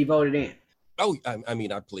that should be voted in. Oh, I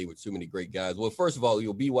mean, I played with too many great guys. Well, first of all,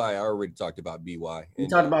 BY, I already talked about BY. You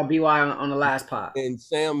talked about BY on the last pod. And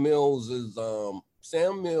Sam Mills is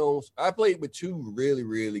Sam Mills. I played with 2 really,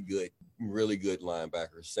 really good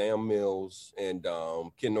linebackers, Sam Mills and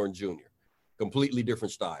Ken Norton Jr. Completely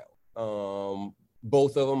different style.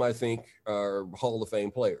 Both of them, I think, are Hall of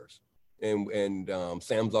Fame players. And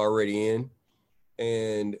Sam's already in.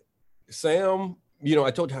 And Sam,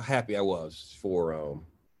 I told you how happy I was for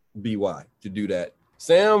BY to do that.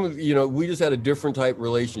 Sam, we just had a different type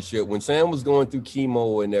relationship. When Sam was going through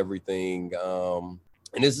chemo and everything,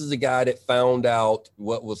 and this is a guy that found out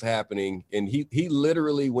what was happening. And he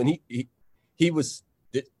literally, when he was,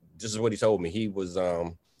 this is what he told me. He was,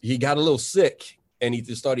 he got a little sick. And he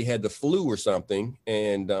just thought he had the flu or something.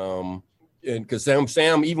 And because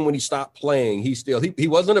Sam, even when he stopped playing, he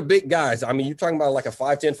wasn't a big guy. I mean, you're talking about like a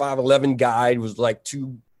 5'10", 5'11" guy. He was like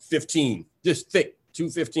 215, just thick,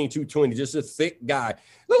 215, 220, just a thick guy.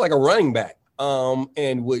 Looked like a running back,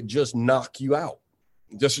 and would just knock you out.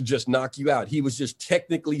 Just knock you out. He was just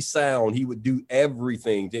technically sound. He would do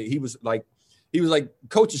everything. He was like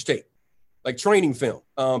coach's tape. Like training film,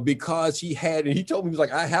 because he told me, he was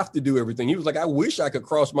like, I have to do everything. He was like, I wish I could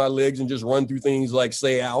cross my legs and just run through things like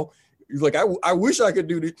Sayal. He's like, I wish I could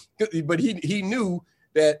do this. But he knew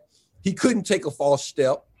that he couldn't take a false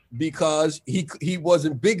step because he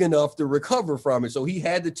wasn't big enough to recover from it. So he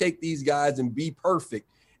had to take these guys and be perfect.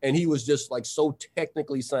 And he was just like so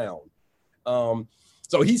technically sound. So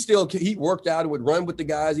he worked out and would run with the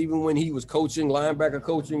guys, even when he was coaching, linebacker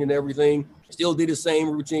coaching and everything, still did the same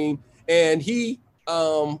routine. And he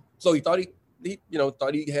thought he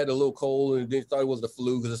had a little cold and then thought it was the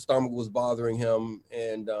flu because his stomach was bothering him.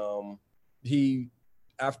 And he,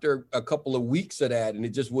 after a couple of weeks of that, and it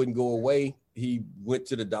just wouldn't go away, he went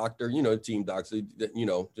to the doctor, team doctor,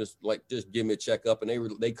 just give me a checkup.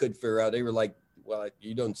 And they couldn't figure out. They were like, well,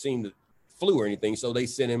 you don't seem the flu or anything. So they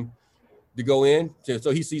sent him to go in.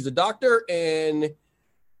 So he sees a doctor, and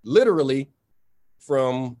literally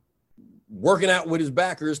from working out with his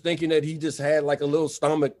backers, thinking that he just had like a little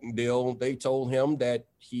stomach deal, they told him that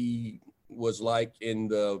he was like in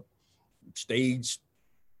the stage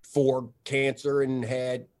 4 cancer and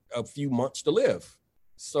had a few months to live.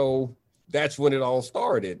 So that's when it all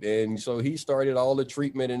started. And so he started all the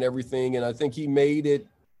treatment and everything. And I think he made it,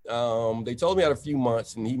 they told me out a few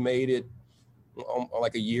months, and he made it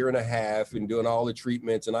like a year and a half and doing all the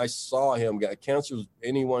treatments. And I saw him get cancer.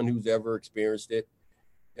 Anyone who's ever experienced it,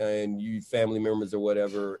 and you family members or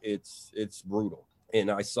whatever, it's brutal. And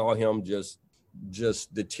I saw him just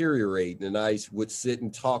deteriorate, and I would sit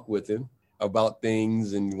and talk with him about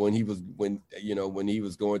things. And when he was going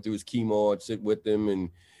through his chemo, I'd sit with him, and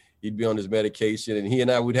he'd be on his medication, and he and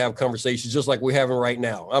I would have conversations just like we're having right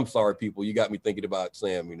now. I'm sorry, people, you got me thinking about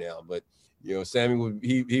Sammy now, but You know, Sammy would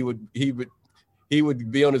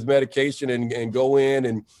be on his medication and go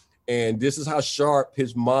in and this is how sharp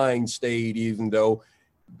his mind stayed, even though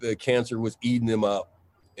the cancer was eating him up,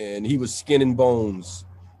 and he was skin and bones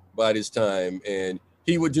by this time, and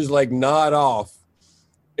he would just like nod off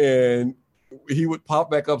and he would pop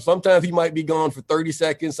back up. Sometimes he might be gone for 30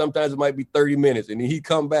 seconds. Sometimes it might be 30 minutes. And then he'd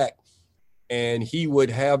come back and he would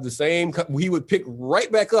have he would pick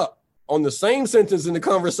right back up on the same sentence in the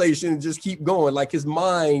conversation and just keep going. Like his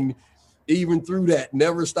mind, even through that,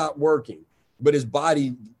 never stopped working, but his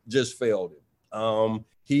body just failed him.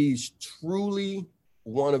 He's truly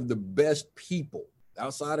one of the best people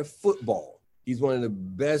outside of football. He's one of the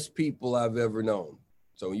best people I've ever known.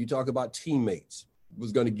 So when you talk about teammates,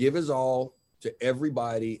 was going to give his all to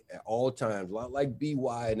everybody at all times, a lot like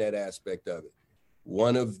BY in that aspect of it.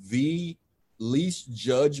 One of the least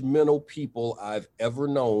judgmental people I've ever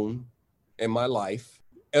known in my life,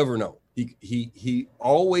 ever known. He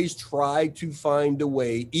always tried to find a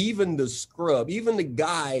way, even the scrub, even the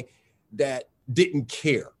guy that didn't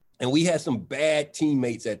care. And we had some bad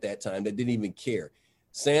teammates at that time that didn't even care.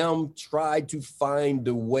 Sam tried to find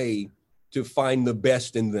a way to find the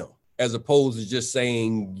best in them, as opposed to just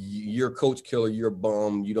saying, you're coach killer, you're a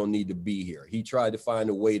bum, you don't need to be here. He tried to find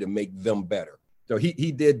a way to make them better. So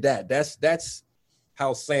he did that. That's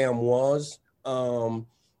how Sam was. And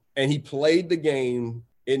he played the game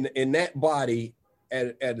in that body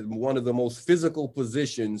at one of the most physical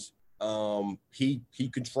positions. He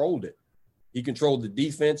controlled it. He controlled the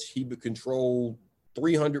defense. He would control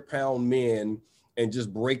 300-pound men and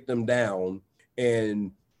just break them down,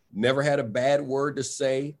 and never had a bad word to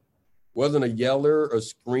say. Wasn't a yeller, a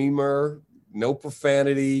screamer, no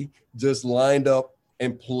profanity, just lined up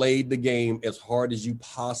and played the game as hard as you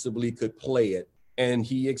possibly could play it. And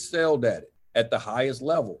he excelled at it at the highest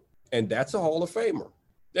level. And that's a Hall of Famer.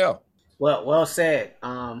 Yeah. Well said.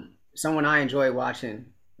 Someone I enjoy watching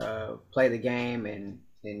play the game and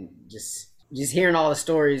just hearing all the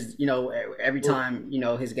stories, you know, every time, you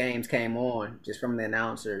know, his games came on, just from the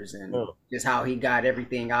announcers, and just how he got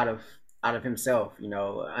everything out of himself, you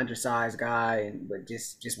know, undersized guy, but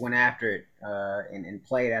just went after it and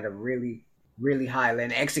played at a really, really high level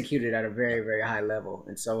and executed at a very, very high level.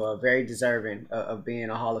 And so very deserving of being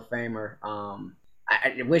a Hall of Famer.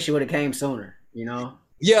 I wish it would have came sooner, you know?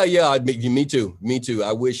 Yeah. Me too.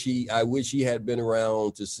 I wish he had been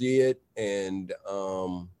around to see it. And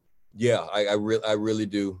yeah, I really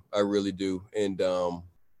do. And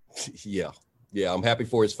yeah, I'm happy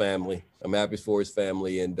for his family.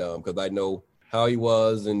 And because I know how he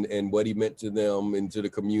was and what he meant to them and to the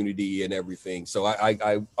community and everything. So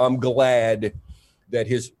I'm glad that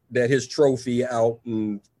his trophy out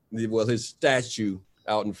and his statue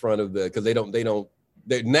out in front of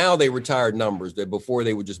now they retired numbers, that before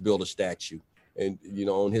they would just build a statue, and, you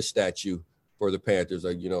know, on his statue for the Panthers,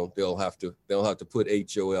 you know, they'll have to put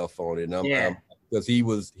HOF on it. And because he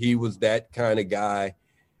was that kind of guy.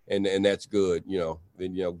 And that's good, you know.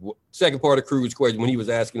 And, you know, second part of Cruz's question, when he was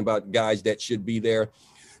asking about guys that should be there,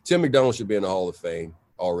 Tim McDonald should be in the Hall of Fame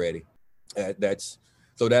already. That's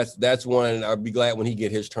one. I'll be glad when he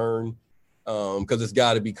get his turn, because it's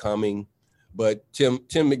got to be coming. But Tim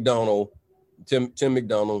McDonald, John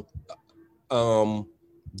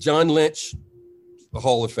Lynch, a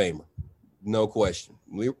Hall of Famer, no question.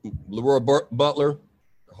 Leroy Butler,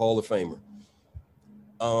 Hall of Famer.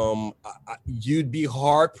 You'd be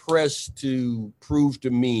hard pressed to prove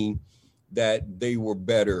to me that they were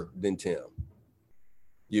better than Tim.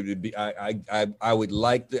 It would be, I would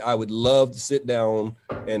love to sit down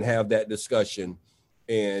and have that discussion,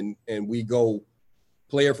 and we go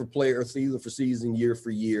player for player, season for season, year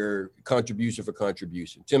for year, contribution for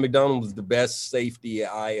contribution. Tim McDonald was the best safety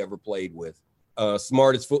I ever played with,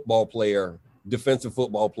 smartest football player, defensive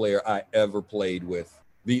football player I ever played with.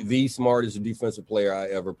 The smartest defensive player I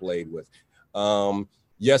ever played with.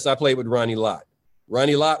 Yes, I played with Ronnie Lott.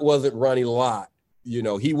 Ronnie Lott wasn't Ronnie Lott. You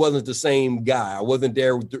know, he wasn't the same guy. I wasn't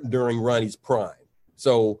there during Ronnie's prime.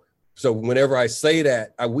 So whenever I say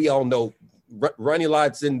that, we all know Ronnie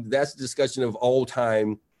Lott's that's the discussion of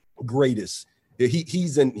all-time greatest.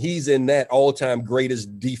 He's in that all-time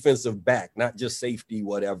greatest defensive back, not just safety,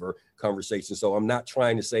 whatever conversation. So I'm not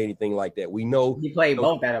trying to say anything like that. We know he played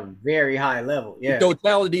both at a very high level. Yeah, the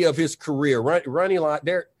totality of his career. Ronnie Lott,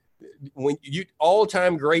 when you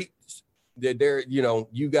all-time greats, they're, you know,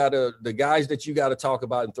 the guys that you gotta talk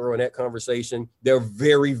about and throw in that conversation. There are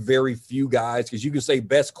very, very few guys, because you can say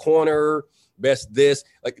best corner, best this,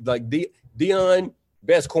 like Deion,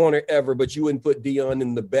 best corner ever, but you wouldn't put Deion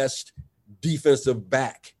in the best defensive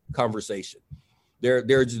back conversation. There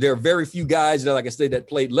are very few guys that, like I said, that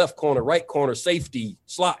played left corner, right corner, safety,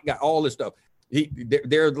 slot guy, all this stuff.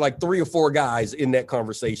 There are like 3 or 4 guys in that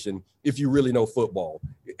conversation. If you really know football,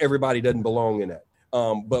 everybody doesn't belong in that.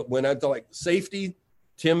 But when I talk like safety,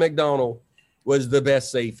 Tim McDonald was the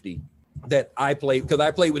best safety that I played, because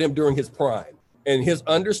I played with him during his prime. And his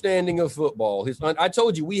understanding of football, I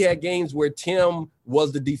told you we had games where Tim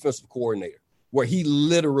was the defensive coordinator, where he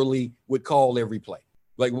literally would call every play.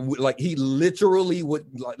 Like he literally would,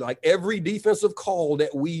 like every defensive call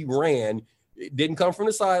that we ran, it didn't come from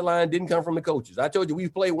the sideline, didn't come from the coaches. I told you we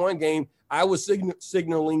played one game, I was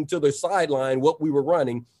signaling to the sideline what we were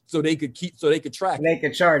running so they could track it. They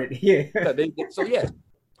could chart it, yeah. So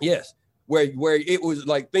yes. Where it was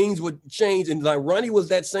like things would change, and like Ronnie was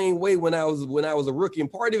that same way when I was a rookie. And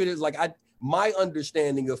part of it is like my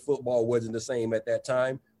understanding of football wasn't the same at that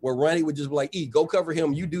time. Where Ronnie would just be like, go cover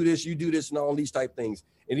him, you do this, and all these type things,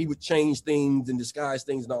 and he would change things and disguise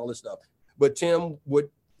things and all this stuff. But Tim would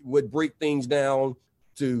break things down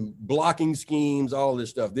to blocking schemes, all this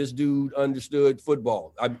stuff. This dude understood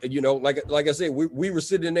football. Like I said, we were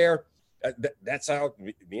sitting there. That's how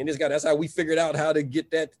me and this guy. That's how we figured out how to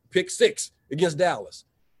get that pick 6 against Dallas.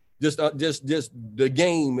 Just the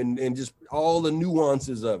game and just all the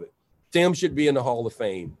nuances of it. Tim should be in the Hall of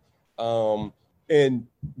Fame, and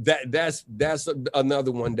that's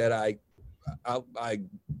another one that I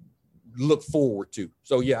look forward to.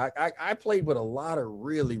 So yeah, I played with a lot of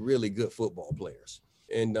really, really good football players,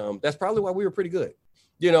 and that's probably why we were pretty good.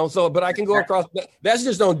 So but I can go across. That's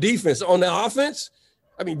just on defense. On the offense,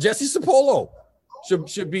 I mean, Jesse Sapolo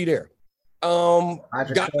should be there. Guy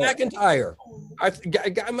McIntyre.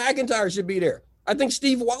 Guy McIntyre should be there. I think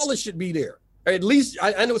Steve Wallace should be there. At least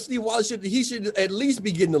I know Steve Wallace should at least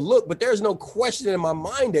be getting a look. But there's no question in my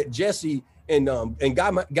mind that Jesse and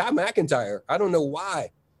Guy McIntyre. I don't know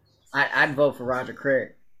why. I'd vote for Roger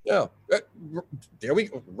Craig. Yeah, there we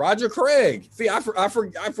go. Roger Craig. See, I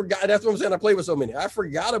forgot. That's what I'm saying. I played with so many. I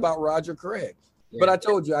forgot about Roger Craig. Yeah. But I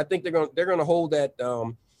told you, I think they're gonna hold that.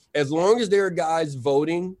 As long as there are guys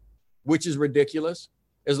voting, which is ridiculous.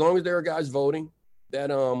 As long as there are guys voting, that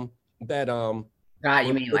God,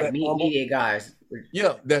 you mean like media guys?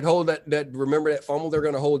 Yeah, that remember that fumble. They're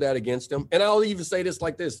gonna hold that against them. And I'll even say this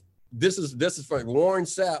like this. This is funny. Warren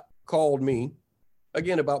Sapp called me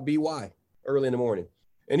again about BY early in the morning,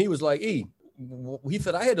 and he was like, he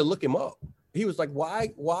said I had to look him up. He was like,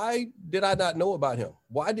 why did I not know about him?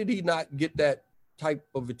 Why did he not get that type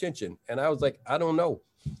of attention? And I was like, I don't know.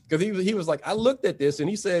 Because he was like, I looked at this and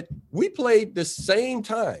he said, we played the same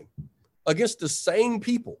time against the same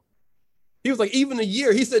people. He was like, even the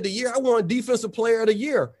year, he said the year I won defensive player of the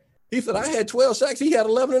year, he said, I had 12 sacks. He had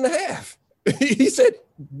 11 and a half. He said,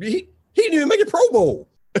 he didn't even make a Pro Bowl.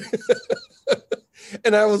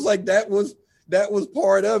 And I was like, that was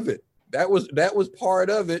part of it. That was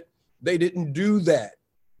part of it. They didn't do that.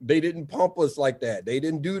 They didn't pump us like that. They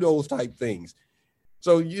didn't do those type things.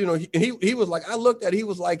 So, he was like, I looked at it, he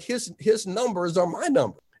was like, his numbers are my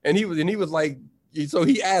number. And he was like, so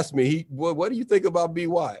he asked me, what do you think about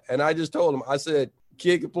BY? And I just told him, I said,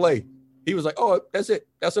 kid can play. He was like, oh, that's it.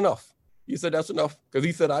 That's enough. He said, that's enough. Because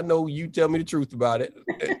he said, I know you tell me the truth about it.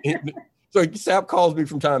 So Sapp calls me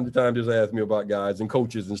from time to time, just ask me about guys and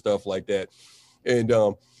coaches and stuff like that. And,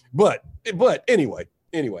 but anyway,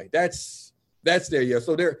 that's there. Yeah.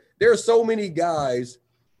 So there are so many guys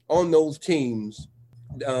on those teams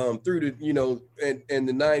through the, and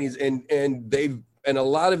the 90s, and a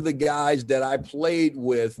lot of the guys that I played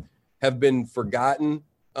with have been forgotten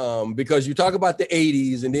because you talk about the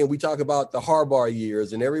 80s and then we talk about the Harbaugh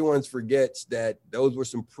years, and everyone forgets that those were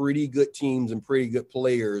some pretty good teams and pretty good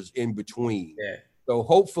players in between. Yeah. So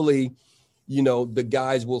hopefully, the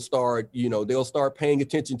guys will start, they'll start paying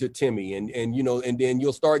attention to Timmy and then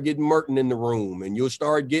you'll start getting Merton in the room, and you'll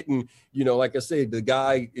start getting, like I said, the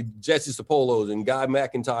guy, Jesse Sapolos and Guy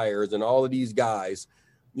McIntyres and all of these guys,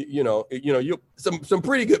 some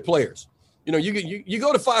pretty good players. You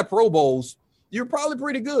go to 5 Pro Bowls, you're probably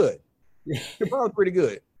pretty good. You're probably pretty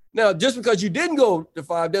good. Now, just because you didn't go to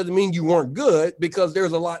 5 doesn't mean you weren't good, because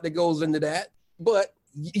there's a lot that goes into that, but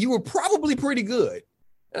you were probably pretty good.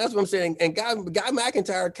 And that's what I'm saying. And Guy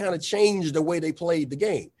McIntyre kind of changed the way they played the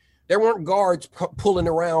game. There weren't guards pulling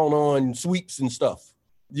around on sweeps and stuff,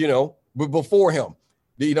 but before him,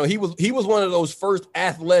 he was one of those first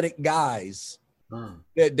athletic guys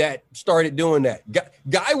that started doing that.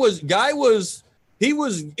 Guy was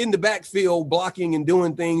in the backfield blocking and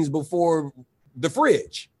doing things before the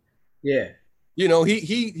fridge. Yeah.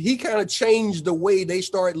 He kind of changed the way they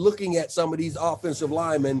started looking at some of these offensive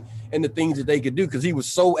linemen and the things that they could do, because he was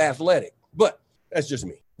so athletic. But that's just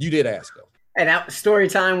me. You did ask, though. And that story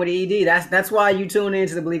time with ED. That's why you tune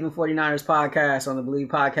into the Believe in 49ers podcast on the Believe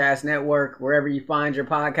Podcast Network, wherever you find your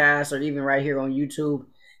podcasts, or even right here on YouTube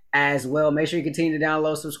as well. Make sure you continue to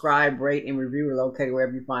download, subscribe, rate, and review. We're located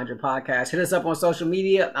wherever you find your podcast. Hit us up on social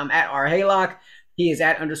media. I'm at R Haylock. He is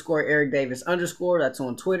at _ Eric Davis _ That's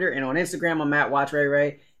on Twitter. And on Instagram, I'm at Watch Ray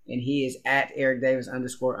Ray. And he is at Eric Davis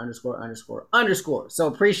 _ So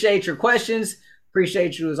appreciate your questions.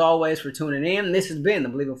 Appreciate you as always for tuning in. This has been the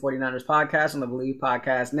Believe in 49ers podcast on the Believe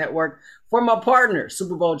Podcast Network. For my partner,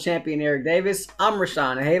 Super Bowl champion Eric Davis, I'm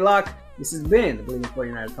Rashawn Haylock. This has been the Believe in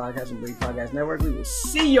 49ers podcast on the Believe Podcast Network. We will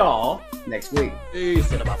see y'all next week. Peace.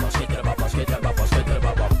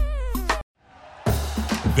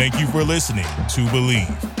 Thank you for listening to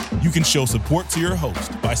Believe. You can show support to your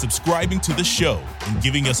host by subscribing to the show and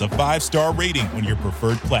giving us a 5-star rating on your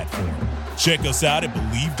preferred platform. Check us out at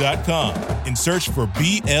Believe.com and search for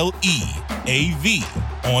BLEAV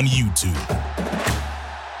on YouTube.